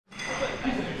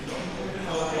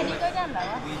down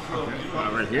lower.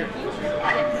 Right here.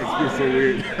 It's so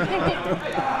weird.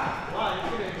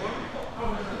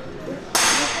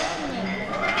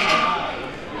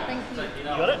 Thank you. You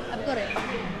got it? I've got it.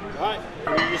 Alright,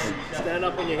 you just stand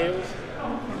up on your heels.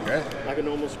 Okay. Like a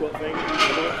normal squat thing. You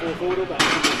don't fall forward or back.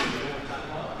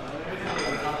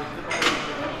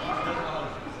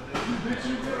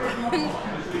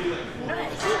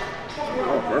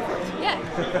 Oh, perfect. Yeah.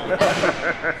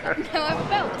 Now I have a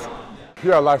belt.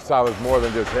 PR lifestyle is more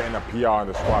than just hitting a PR in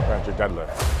the squat, bench, or deadlift.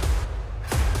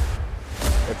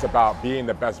 It's about being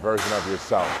the best version of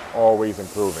yourself, always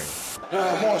improving.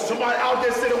 Come on, somebody out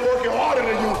there sitting working harder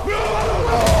than you.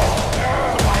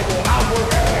 Somebody going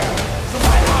outwork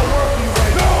you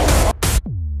right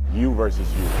now. You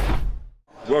versus you.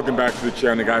 Welcome back to the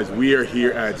channel, guys. We are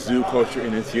here at Zoo Culture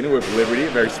in Encino with Liberty, a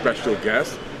very special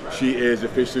guest. She is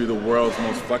officially the world's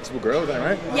most flexible girl, is that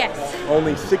right? Yes.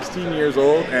 Only 16 years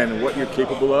old, and what you're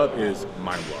capable of is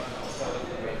mind-blowing.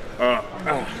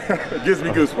 It gives me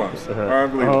goosebumps.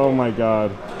 Unbelievable. Oh my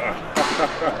God.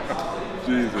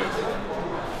 Jesus.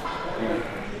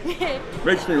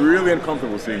 Makes me really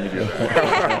uncomfortable seeing you do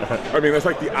that. I mean, that's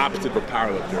like the opposite of a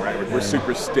powerlifter, right? We're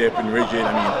super stiff and rigid.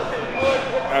 I mean,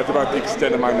 that's about the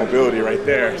extent of my mobility right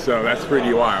there, so that's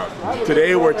pretty wild.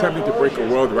 Today, we're attempting to break a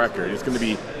world record. It's going to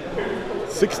be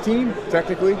 16,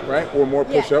 technically, right? Or more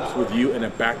push-ups with you and a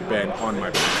back bend on my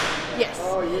back. Yes.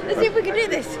 Let's see if we can do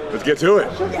this. Let's get to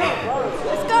it.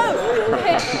 Let's go.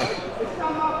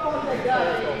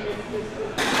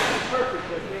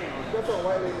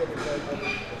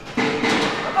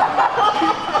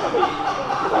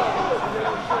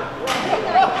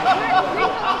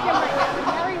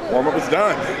 Warm-up is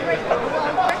done.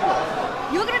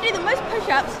 You're going to do the most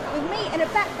push-ups with me and a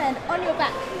back bend on your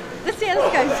back. Let's see how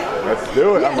this goes. Let's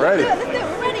do it. I'm ready. Let's do it.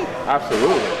 We're ready.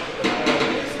 Absolutely.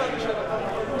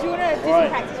 Do you want to do some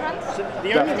practice runs? So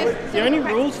the only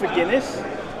rules for Guinness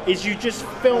is you just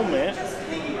film it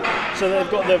so they've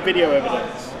got the video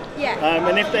evidence. Yeah.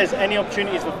 And if there's any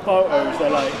opportunities for photos, they're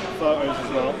like photos as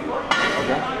well.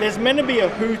 Okay. There's meant to be a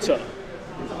hooter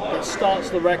that starts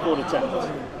the record attempt.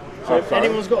 So if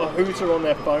anyone's got a hooter on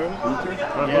their phone,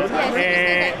 one of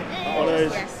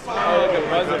those.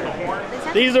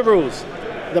 These are the rules.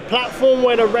 The platform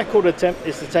where the record attempt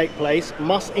is to take place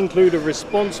must include a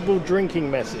responsible drinking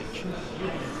message.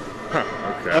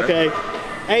 Okay.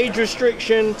 Age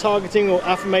restriction, targeting, or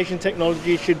affirmation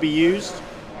technology should be used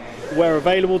where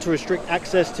available to restrict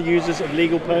access to users of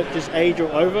legal purchase age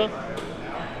or over.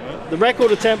 The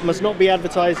record attempt must not be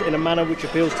advertised in a manner which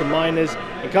appeals to minors,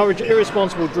 encourage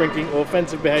irresponsible drinking or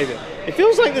offensive behavior. It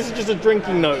feels like this is just a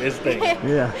drinking notice thing.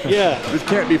 Yeah. Yeah. This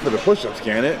can't be for the push-ups,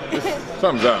 can it?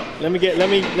 Something's up. Let me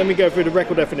go through the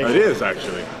record definition. It is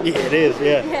actually. Yeah, it is.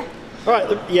 Yeah. All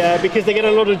right. Yeah, because they get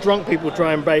a lot of drunk people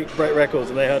try and break records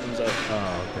and they hurt themselves.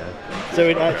 Oh, okay. So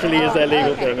it actually is their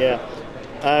legal thing. Yeah.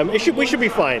 We should be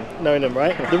fine knowing them,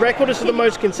 right? The record is for the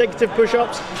most consecutive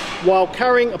push-ups while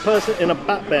carrying a person in a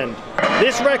back bend.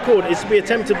 This record is to be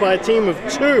attempted by a team of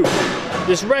 2.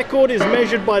 This record is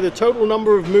measured by the total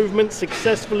number of movements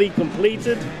successfully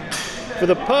completed. For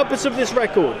the purpose of this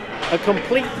record, a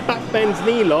complete back bend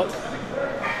knee lock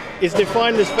is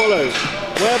defined as follows,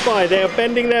 whereby they are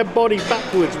bending their body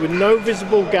backwards with no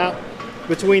visible gap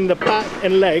between the back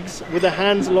and legs, with the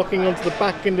hands locking onto the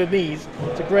back and the knees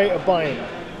to create a bind.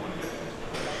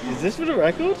 Is this for the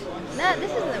record? No,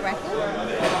 this isn't the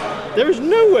record. There is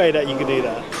no way that you can do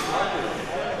that.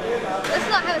 That's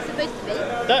not how it's supposed to be.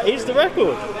 That is the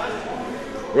record.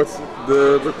 What's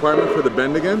the requirement for the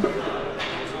bend again?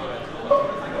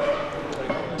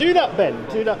 Do that bend.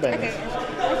 Do that bend. Okay,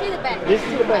 let's do the bend. This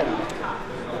is the bend.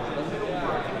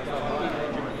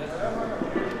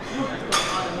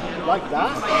 Like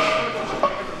that?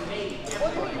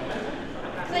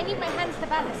 Because I need my hands to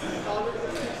balance.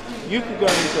 You could go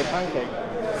into a pancake.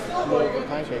 More of a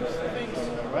pancakes.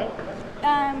 Right?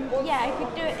 Yeah, I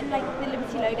could do it in like the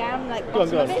Liberty Lowdown, like Go on.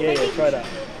 Yeah, try that.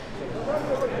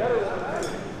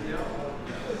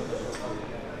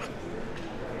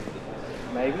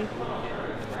 Maybe.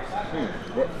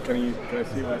 What can I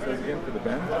see what it says again for the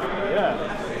bend? Yeah.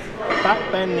 Back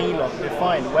bend knee lock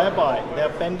defined whereby they're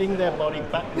bending their body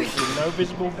backwards with no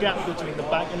visible gap between the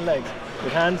back and legs,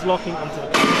 with hands locking onto the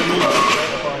back of the knee to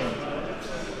create a bind.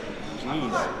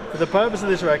 Jeez. For the purpose of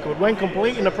this record, when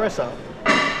completing a press up,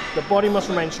 the body must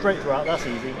remain straight throughout. That's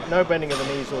easy. No bending of the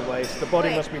knees or waist. The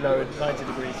body must be lowered 90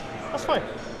 degrees. That's fine.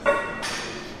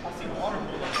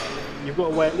 You've got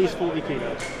to weigh at least 40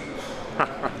 kilos.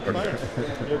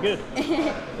 You're good.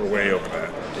 We're way over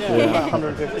that. Yeah, about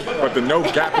 150. But the no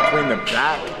gap between the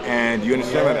back and you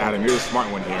understand that, Adam? You're the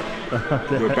smart one here.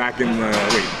 The back and the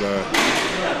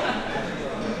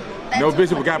no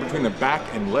visible gap between the back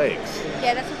and legs.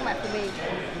 Yeah, that's talking about for me.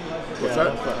 What's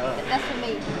that? That's for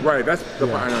me. Right, that's the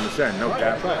part I understand. No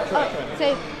gap. Oh,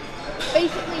 so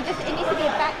basically, just it needs to be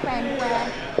a background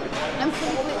where I'm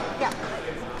sitting with gap.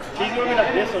 She's moving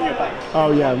like this on your back.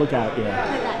 Oh yeah, look out, yeah.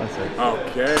 Like that. That's it.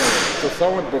 Okay. So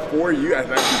someone before you has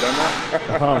actually done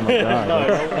that? Oh my god.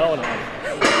 No one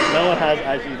has. No one has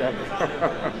actually done this.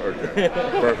 Okay.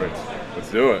 Perfect.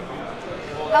 Let's do it.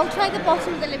 I'll try the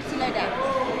bottom of the Liberty low down.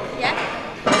 Yeah?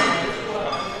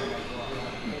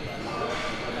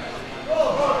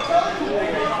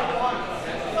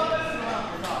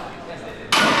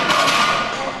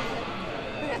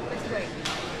 That's great.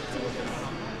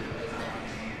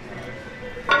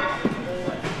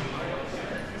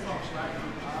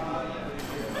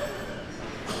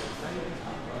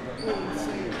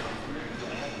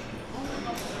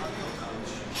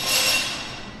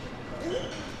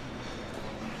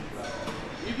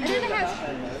 I don't know how.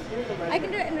 I can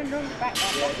do it in a normal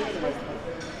background. That's not supposed to be.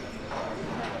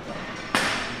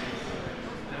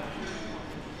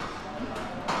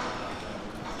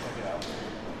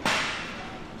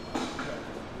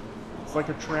 It's like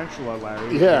a tarantula,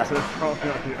 Larry. Yeah. It's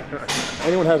probably-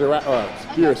 Anyone has a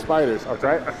fear of spiders? Oh,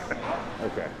 try it?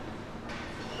 Okay.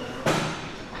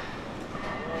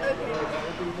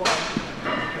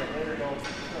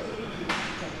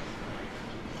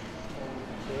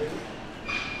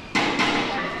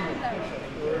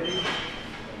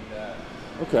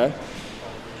 Okay.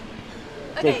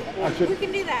 Okay, should- you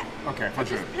can do that. Okay, for I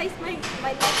sure. just place my leg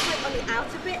like on the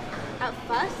outer bit out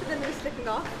first, and then they're slipping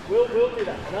off. We'll do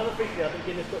that. Another thing, I think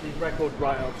Guinness got these record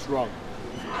write-ups wrong.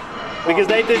 Because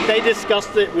they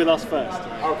discussed it with us first.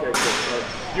 Okay, cool. So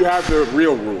you have the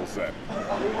real rules then. We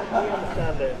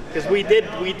understand it. Because we did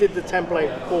the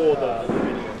template for the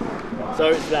video. So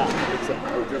it's that. It's that.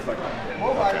 Oh, just like that.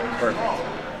 Okay, perfect.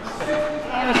 Your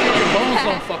bones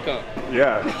don't fuck up.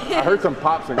 Yeah. I heard some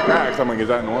pops and cracks. I'm like, is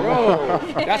that normal? Bro,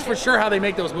 that's for sure how they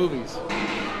make those movies.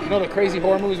 You know the crazy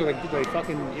horror movies where they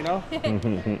fucking, you know?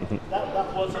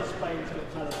 That wasn't Spain's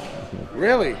Got Talent.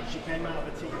 Really? She came out of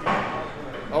a TV.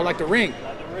 Oh, like The Ring.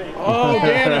 Like the ring. Oh,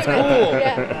 damn, that's cool.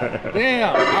 Yeah.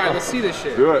 Damn. All right, let's see this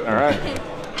shit. Do it. All right.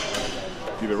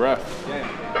 Be the ref. Damn.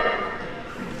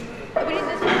 Are we doing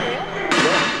this one real?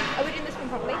 Are we doing this one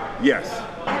properly? Yes.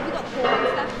 Have we got horn and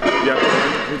stuff? Yeah.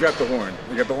 Who got the horn?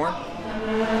 You got the horn?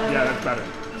 Yeah, that's better.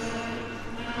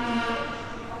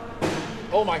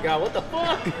 Oh my God, what the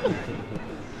fuck?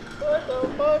 What the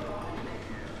fuck?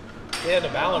 Yeah, the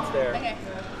balance there. Okay.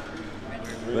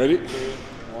 Ready?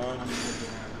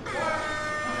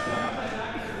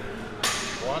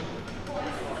 1,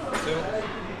 2,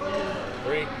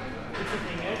 3,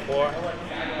 4,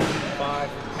 5,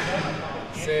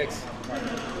 6,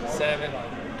 7,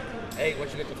 8.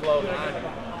 Once you get the flow, 9,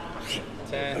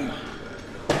 10,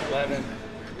 11,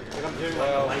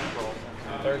 12,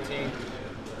 13,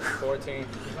 14,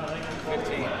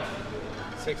 15,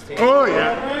 16, Oh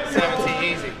yeah. 17,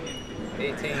 easy,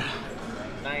 18,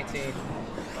 19,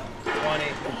 20,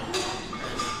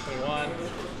 21,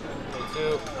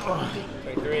 22,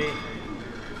 23,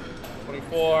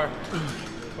 24,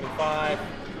 25,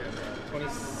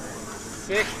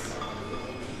 26,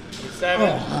 27.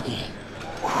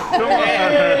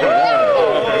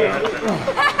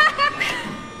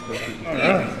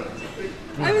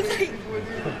 I was like,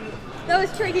 that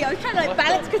was tricky. I was trying to like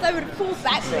balance because I would fall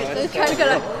backwards. So I was trying to go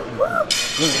like, woo!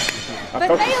 I But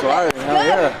felt the nailed it. slide. Hell Good.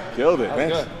 yeah. Killed it. That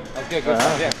Thanks. was good. That was good. Good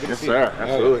stuff. Yeah, good to Yes, see sir. you.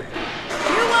 Absolutely.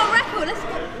 New world record. Let's go.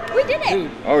 We did it.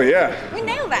 Dude. Oh yeah. We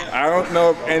nailed that. I don't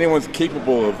know if anyone's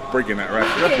capable of breaking that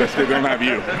record. Just they don't have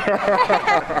you.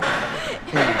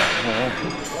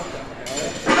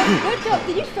 Good job.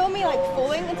 Did you film me like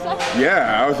falling and stuff?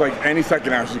 Yeah, I was like, any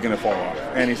second now she's gonna fall off.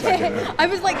 Any second. I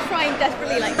was like trying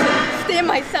desperately like to steer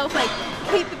myself, like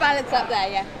keep the balance up there.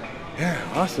 Yeah. Yeah,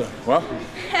 awesome. Well,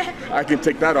 I can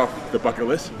take that off the bucket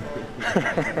list.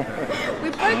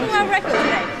 We've broken our record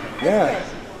today. Yeah.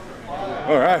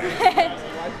 All right.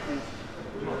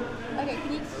 Okay,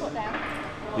 can you squat down?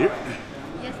 Yep.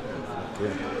 Yes,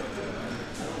 please.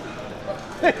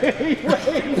 Can you pass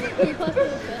me the foot?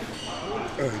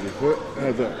 Your foot.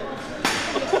 How's that?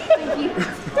 Thank you.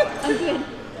 I'm good.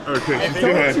 Okay,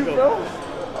 she's good.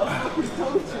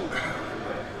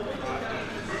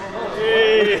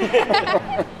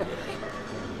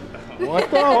 What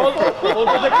the?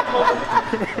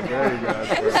 Very good.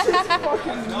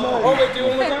 Oh, wait, do it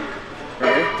one more time?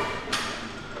 Ready?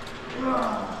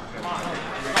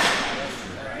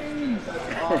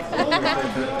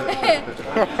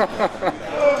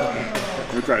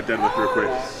 Let me try a deadlift real quick.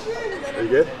 Are you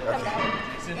good?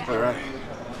 All right.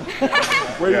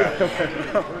 Where you?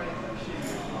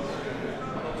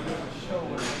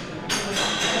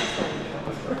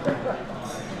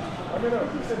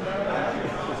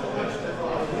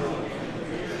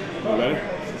 Ready?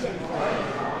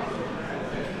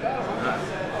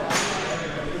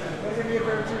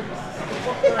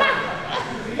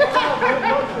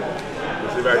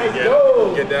 Let's see if I can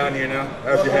get down here now.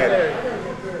 How's your head?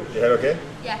 Your head okay?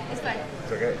 Yeah, it's fine.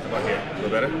 It's okay. Come on here. A little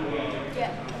better?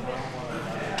 Yeah.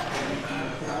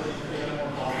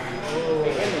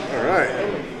 All right.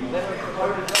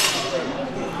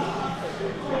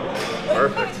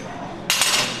 Perfect.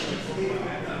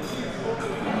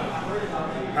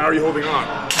 How are you holding on? I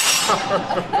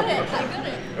got it.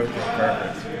 Okay,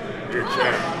 perfect. Your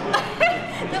chair.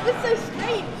 That was so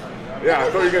strange. Yeah, I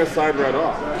thought you were going to slide right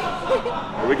off.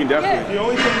 We can definitely. The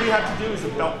only thing we have to do is a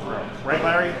belt throw. Right,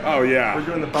 Larry? Oh, yeah. We're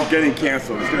doing the belt Getting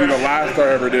canceled. It's going to be the last I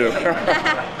ever do.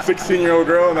 16-year-old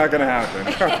girl, not going to happen.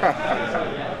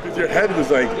 Because your head was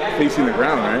like facing the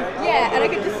ground, right? Yeah, and I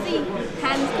could just see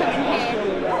hands coming here.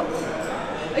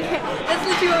 Okay, that's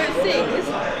literally what I was seeing. This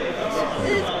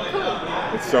is cool.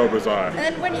 It's so bizarre. And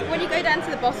then when you go down to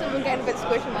the bottom and get a bit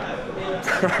squished, I'm like,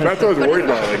 That's what I was worried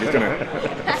about. Like it's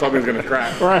gonna, something's gonna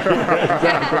crack. Right.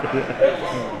 Exactly.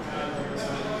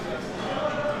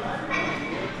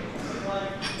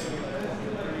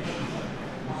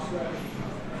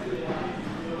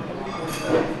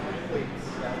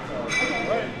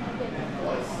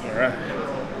 All right.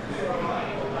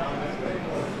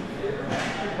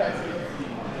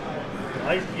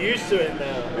 I'm used to it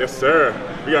now. Yes, sir.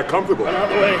 We got comfortable. Out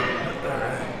of the way.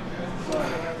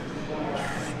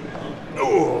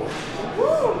 Oh.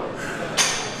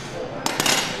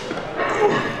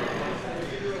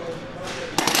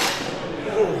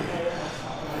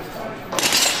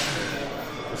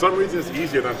 For some reason, it's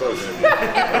easier than I thought it was gonna be.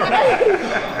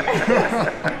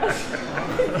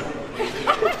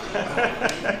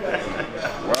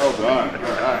 Well done. All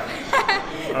right.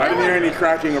 I didn't hear any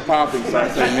cracking or popping, so I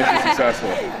say mission successful.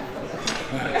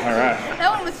 All right. that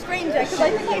one was strange because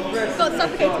I think I got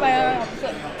suffocated by our arms.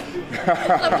 Like,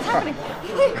 what's happening?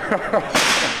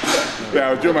 Yeah,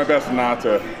 I was doing my best not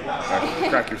to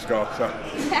crack your skull. So.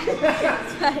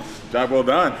 It's fine. Job well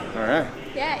done. All right.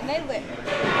 Yeah, I nailed it.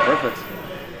 Perfect.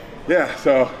 Yeah,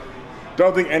 so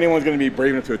don't think anyone's going to be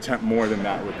brave enough to attempt more than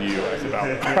that with you as a belt.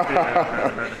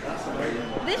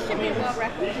 This should be a world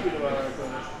record.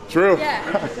 True.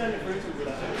 Yeah.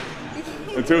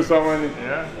 Until someone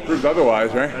proves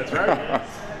otherwise, right? That's right.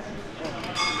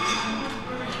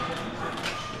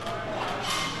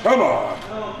 Come on.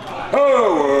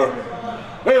 Forward.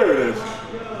 There it is.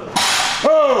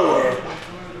 Forward.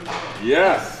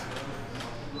 Yes.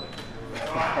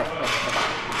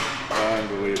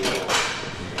 Unbelievable.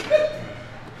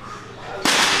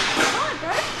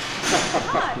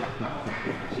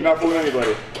 You're not fooling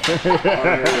anybody.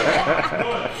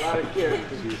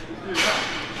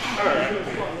 Alright.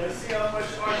 Let's see how much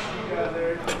arch you got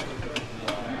there.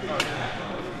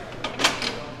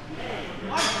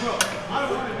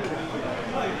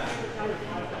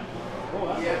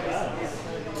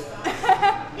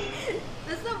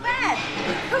 That's not bad.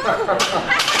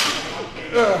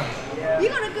 You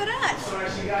got a good arch.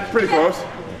 Pretty close.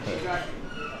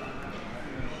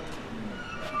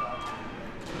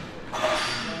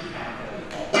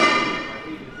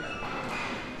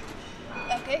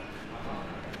 Okay.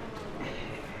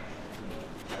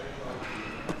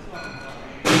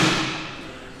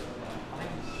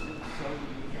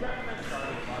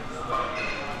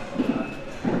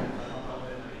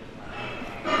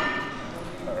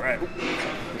 Alright.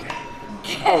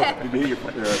 Oh, did you hit your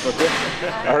foot there?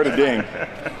 I heard a ding.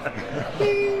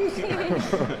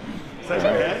 Is that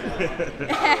your head?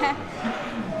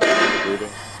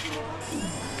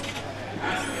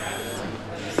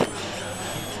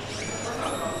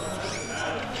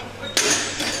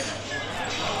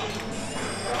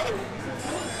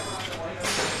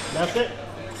 That's it.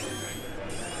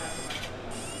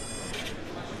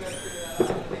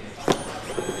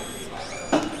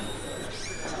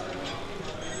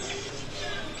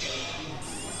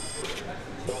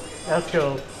 That's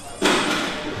cool.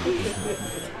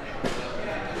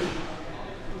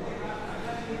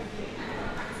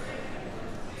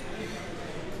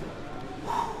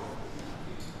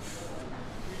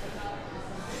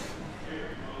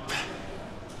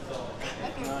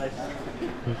 Nice.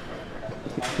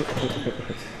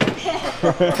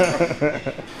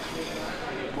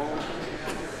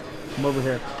 Come over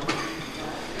here.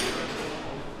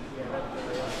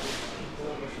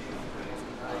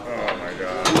 Oh my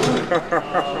god.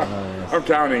 I'm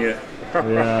counting it.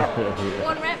 Yeah.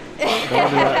 1 rep.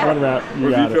 One rep. You Do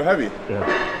you got feel it. heavy? Yeah.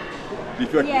 Do you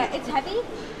feel like Yeah, it's heavy.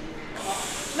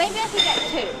 Maybe I could get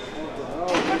 2.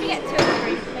 I'd probably get 2 or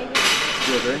 3, maybe.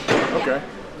 2 or 3? Okay.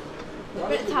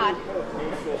 But it's hard.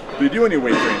 Do you do any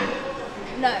weight training?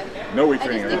 No. No weight I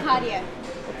training, just do right? cardio.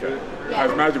 Okay. Yeah.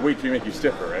 I imagine weight training make you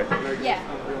stiffer, right? Yeah,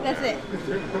 that's it.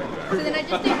 So then I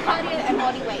just do cardio and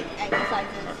body weight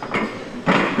exercises.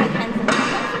 Like hands and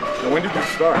stuff. And when did you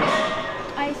start?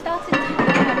 I started 6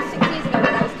 years ago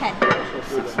when I was 10.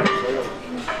 6 years.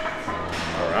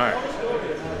 All right.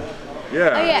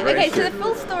 Yeah. Oh yeah, very okay, so sick. the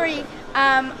full story,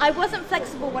 I wasn't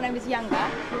flexible when I was younger,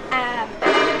 and I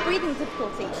had a breathing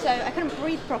difficulty, so I couldn't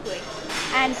breathe properly.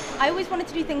 And I always wanted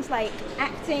to do things like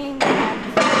acting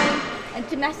and performing and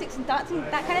gymnastics and dancing,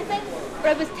 that kind of thing,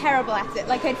 but I was terrible at it.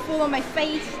 Like I'd fall on my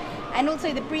face, and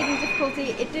also the breathing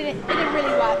difficulty, it didn't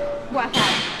really work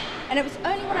out. And it was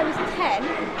only when I was 10,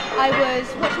 I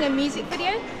was watching a music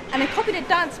video, and I copied a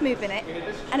dance move in it,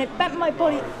 and I bent my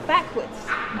body backwards.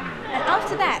 And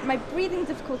after that, my breathing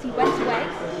difficulty went away.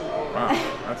 Wow,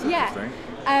 that's Yeah. interesting.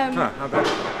 Um, How'd that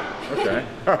go? Okay.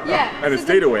 Yeah, And it so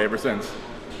stayed then- away ever since.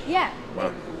 Yeah.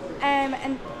 Wow.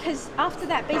 And because after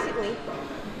that, basically,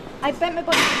 I bent my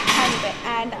body just a tiny bit,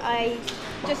 and I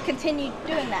just continued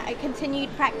doing that. I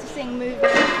continued practicing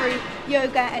movement through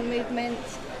yoga and movement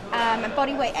and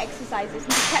body weight exercises,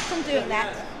 and just kept on doing that.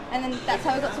 And then that's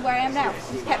how I got to where I am now.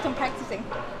 Just kept on practicing.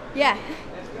 Yeah.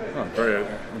 Oh, very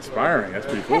inspiring. That's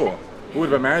pretty cool. Who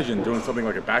would have imagined doing something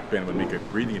like a back bend would make a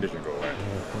breathing condition go away?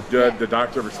 Did the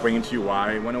doctor ever explain to you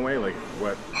why it went away? Like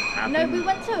what happened? No, we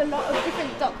went to a lot of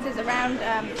different doctors around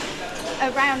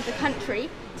the country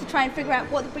to try and figure out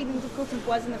what the breathing difficulty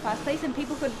was in the first place, and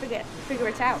people couldn't figure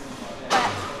it out. But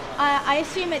I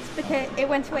assume it's because it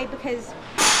went away because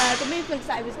the movements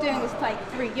that I was doing was like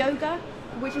through yoga,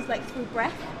 which is like through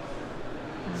breath.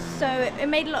 So it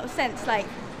made a lot of sense. Like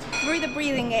through the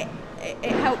breathing, it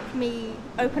helped me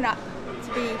open up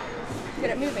to be good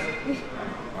at moving.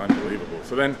 Unbelievable.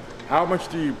 So then, how much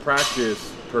do you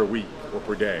practice per week or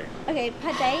per day? Okay,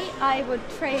 per day I would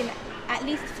train at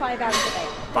least 5 hours a day.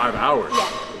 5 hours. Yeah,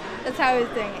 that's how I was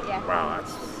doing it. Yeah. Wow,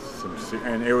 that's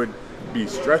and it would be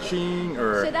stretching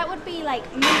or. So that would be like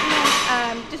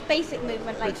movement, just basic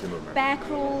movement, like Basic movement. bear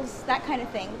crawls, that kind of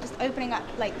thing. Just opening up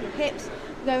like your hips,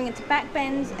 going into back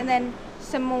bends, and then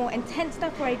some more intense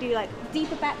stuff where I do like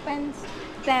deeper back bends.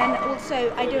 Then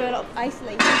also I do a lot of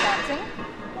isolation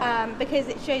dancing because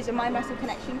it shows a mind muscle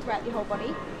connection throughout your whole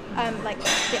body, like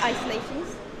the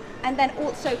isolations. And then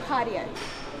also cardio,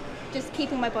 just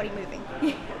keeping my body moving.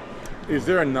 Is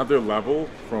there another level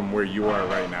from where you are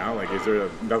right now? Like, is there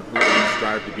another level you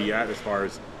strive to be at as far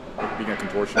as being a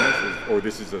contortionist, or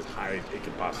this is as high as it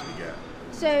can possibly get?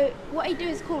 So what I do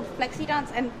is called flexi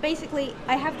dance, and basically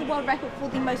I have the world record for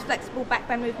the most flexible back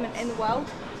bend movement in the world,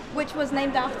 which was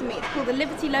named after me. It's called the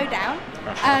Liberty Lowdown.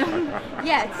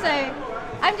 Yeah, so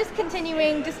I'm just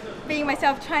continuing, just being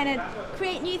myself, trying to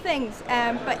create new things.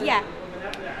 But yeah,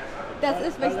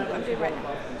 that's basically what I'm doing right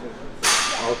now.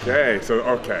 Okay, so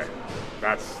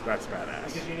that's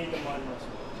badass.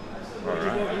 All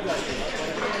right.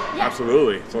 Yeah.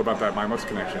 Absolutely. It's all about that mind muscle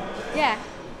connection, Yeah,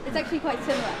 it's actually quite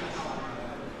similar.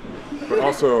 but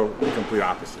also the complete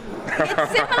opposite.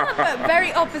 It's similar but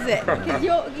very opposite, because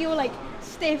you're like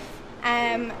stiff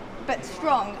but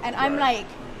strong, and I'm like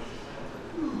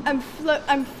I'm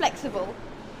flexible,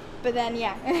 but then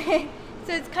yeah.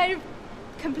 So it's kind of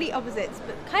complete opposites,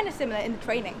 but kind of similar in the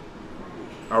training.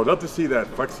 I would love to see that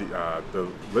flexi, the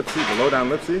lowdown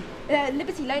lipsy?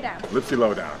 Liberty Lowdown. Lipsy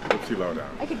lowdown.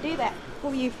 I could do that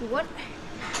for you if you want.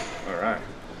 All right.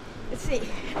 Let's see.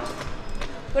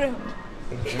 What a-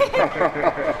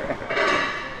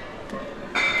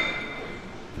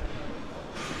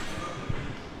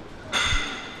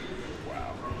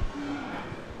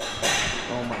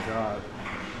 Oh my god.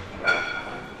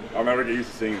 I'll never get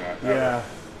used to seeing that. Yeah.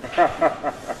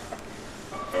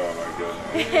 Oh my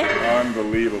goodness.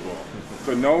 Unbelievable.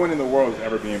 So no one in the world has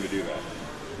ever been able to do that.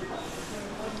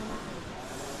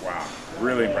 Wow.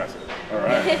 Really impressive. All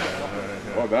right.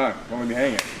 Well done. Don't let me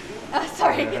hang it. Oh,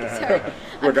 sorry. Sorry.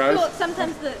 I'm guys. short.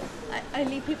 Sometimes I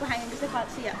leave people hanging because I can't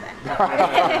see up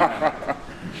there.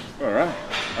 All right.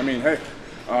 I mean, hey,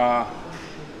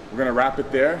 we're going to wrap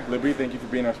it there. Liberty, thank you for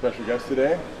being our special guest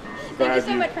today. Thank you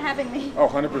so much for having me. Oh,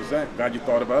 100%. Glad you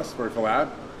thought of us for a collab.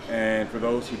 And for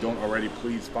those who don't already,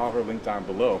 please follow her link down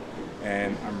below.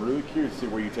 And I'm really curious to see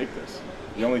where you take this.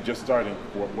 You're only just starting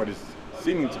for what is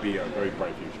seeming to be a very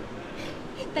bright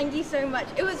future. Thank you so much.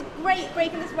 It was great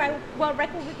breaking this world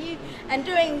record with you and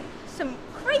doing some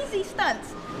crazy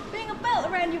stunts. Doing a belt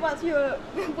around you whilst you were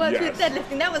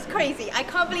deadlifting, that was crazy. I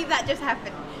can't believe that just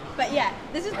happened. But yeah,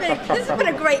 this has been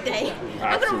a great day.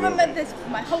 I'm gonna remember this for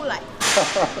my whole life.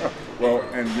 Well,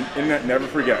 and the internet never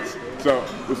forgets. So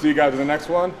we'll see you guys in the next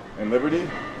one. And Liberty,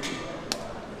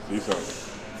 see you soon.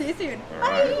 See you soon. All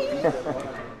right.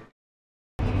 Bye.